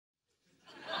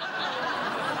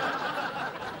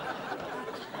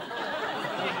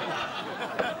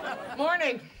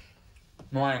Morning.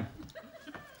 Morning.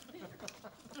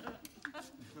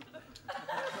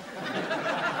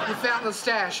 You found the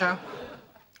stash, huh?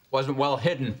 Wasn't well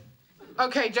hidden.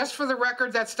 Okay, just for the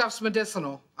record, that stuff's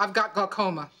medicinal. I've got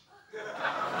glaucoma.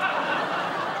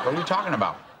 What are you talking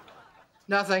about?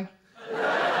 Nothing.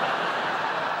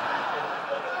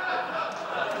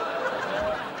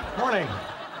 Morning.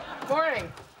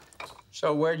 Morning.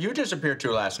 So where'd you disappear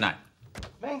to last night?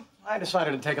 Me? I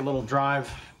decided to take a little drive,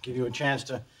 give you a chance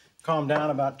to calm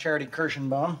down about Charity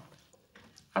Kirschenbaum.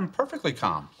 I'm perfectly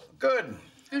calm. Good.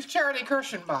 Who's Charity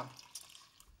Kirschenbaum?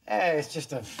 Hey, it's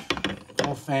just a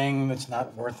little thing that's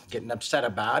not worth getting upset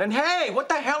about. And hey, what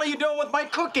the hell are you doing with my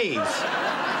cookies?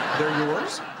 They're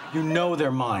yours? You know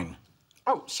they're mine.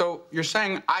 Oh, so you're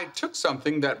saying I took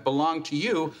something that belonged to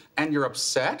you and you're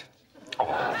upset?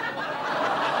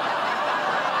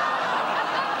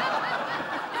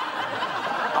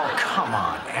 Oh, come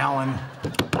on, Alan.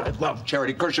 I love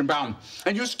Charity Kirschenbaum,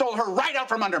 and you stole her right out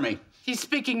from under me. He's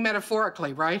speaking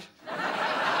metaphorically, right?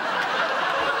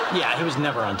 Yeah, he was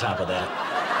never on top of that.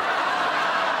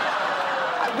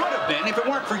 I would have been if it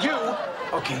weren't for you.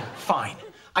 Okay, fine.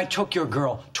 I took your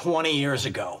girl 20 years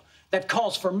ago. That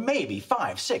calls for maybe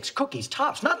 5, 6 cookies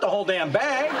tops, not the whole damn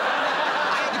bag. I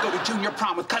had to go to junior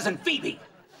prom with cousin Phoebe.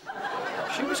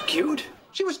 She was cute.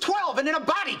 She was 12 and in a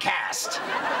body cast.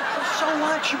 So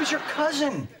what? She was your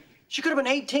cousin. She could have been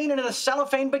 18 and in a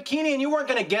cellophane bikini, and you weren't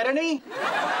gonna get any.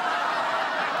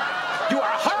 You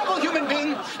are a horrible human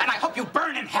being, and I hope you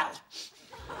burn in hell.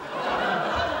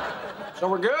 So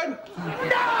we're good?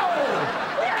 No!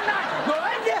 We're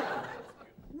not good!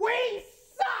 We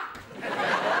suck!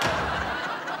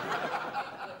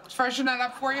 Let's freshen that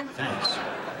up for you. Thanks.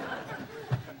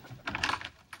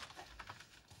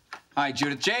 Hi,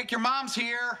 Judith. Jake, your mom's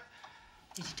here.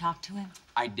 Did you talk to him?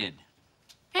 I did.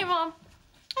 Hey, Mom.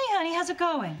 Hey, honey, how's it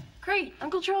going? Great.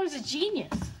 Uncle Charlie's a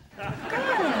genius.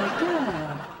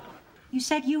 Good. You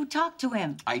said you talked to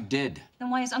him. I did. Then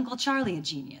why is Uncle Charlie a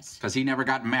genius? Because he never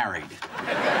got married.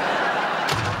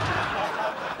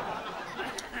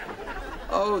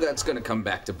 Oh, that's gonna come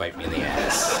back to bite me in the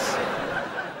ass.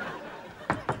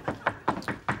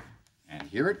 And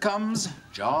here it comes,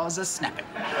 jaws a-snapping.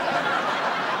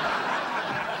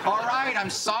 All right, I'm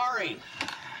sorry.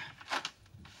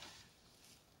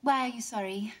 Why are you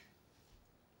sorry?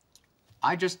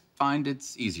 I just find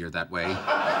it's easier that way.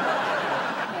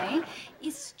 Okay.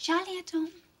 Is Charlie at home?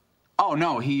 Oh,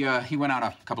 no, he went out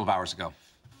a couple of hours ago.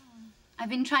 I've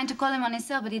been trying to call him on his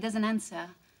cell, but he doesn't answer.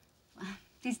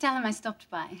 Please tell him I stopped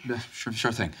by.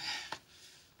 Sure thing.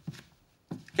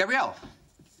 Gabrielle.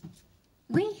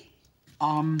 Oui?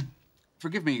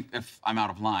 Forgive me if I'm out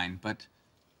of line, but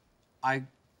I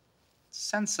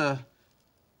sense a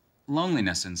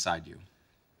loneliness inside you.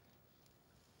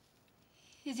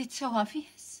 Is it so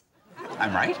obvious?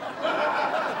 I'm right?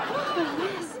 Well,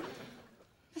 yes.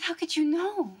 But how could you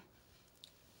know?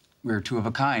 We're two of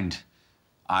a kind.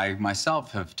 I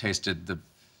myself have tasted the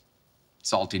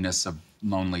saltiness of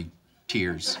lonely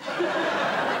tears.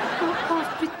 Oh,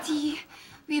 pauvre petit.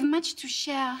 We have much to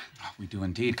share. We do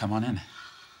indeed. Come on in.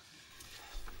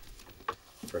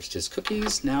 First his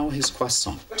cookies, now his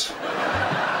croissant.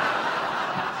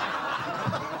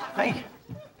 Hey.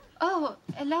 Oh,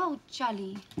 hello,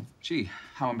 Charlie. Gee,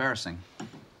 how embarrassing.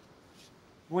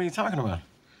 What are you talking about?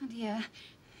 Oh, dear.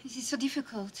 This is so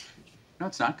difficult. No,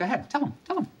 it's not. Go ahead. Tell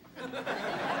him.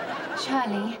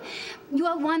 Charlie, you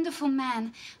are a wonderful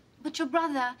man, but your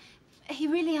brother, he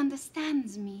really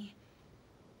understands me.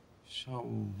 So,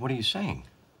 what are you saying?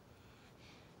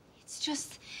 It's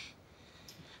just...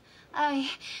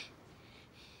 I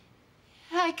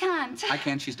can't. I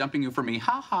can. She's dumping you for me.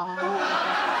 Ha ha.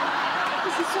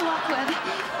 This is so awkward.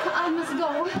 I must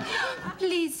go.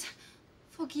 Please,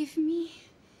 forgive me.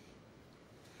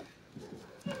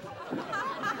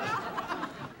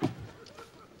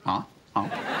 Huh?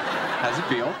 How's it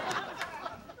feel?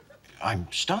 I'm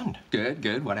stunned.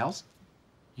 Good. What else?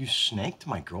 You snaked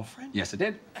my girlfriend? Yes, I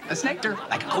did. I snaked her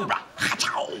like a cobra.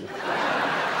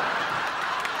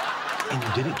 And you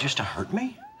did it just to hurt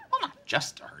me? Well, not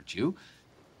just to hurt you.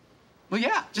 Well,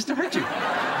 yeah, just to hurt you.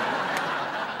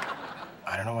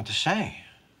 I don't know what to say.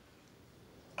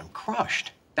 I'm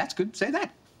crushed. That's good. Say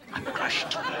that. I'm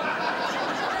crushed.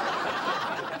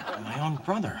 My own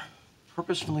brother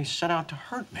purposefully set out to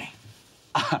hurt me.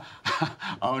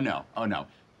 Oh, no.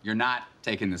 You're not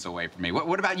taking this away from me.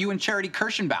 What about you and Charity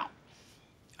Kirschenbaum?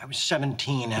 I was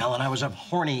 17, Alan. I was a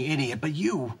horny idiot, but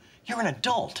you're an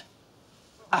adult.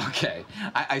 Okay,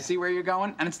 I see where you're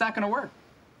going, and it's not going to work.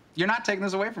 You're not taking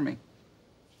this away from me.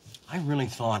 I really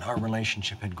thought our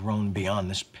relationship had grown beyond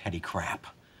this petty crap.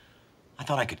 I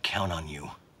thought I could count on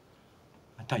you.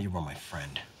 I thought you were my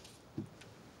friend.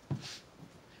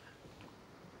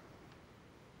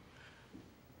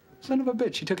 Son of a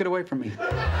bitch, you took it away from me.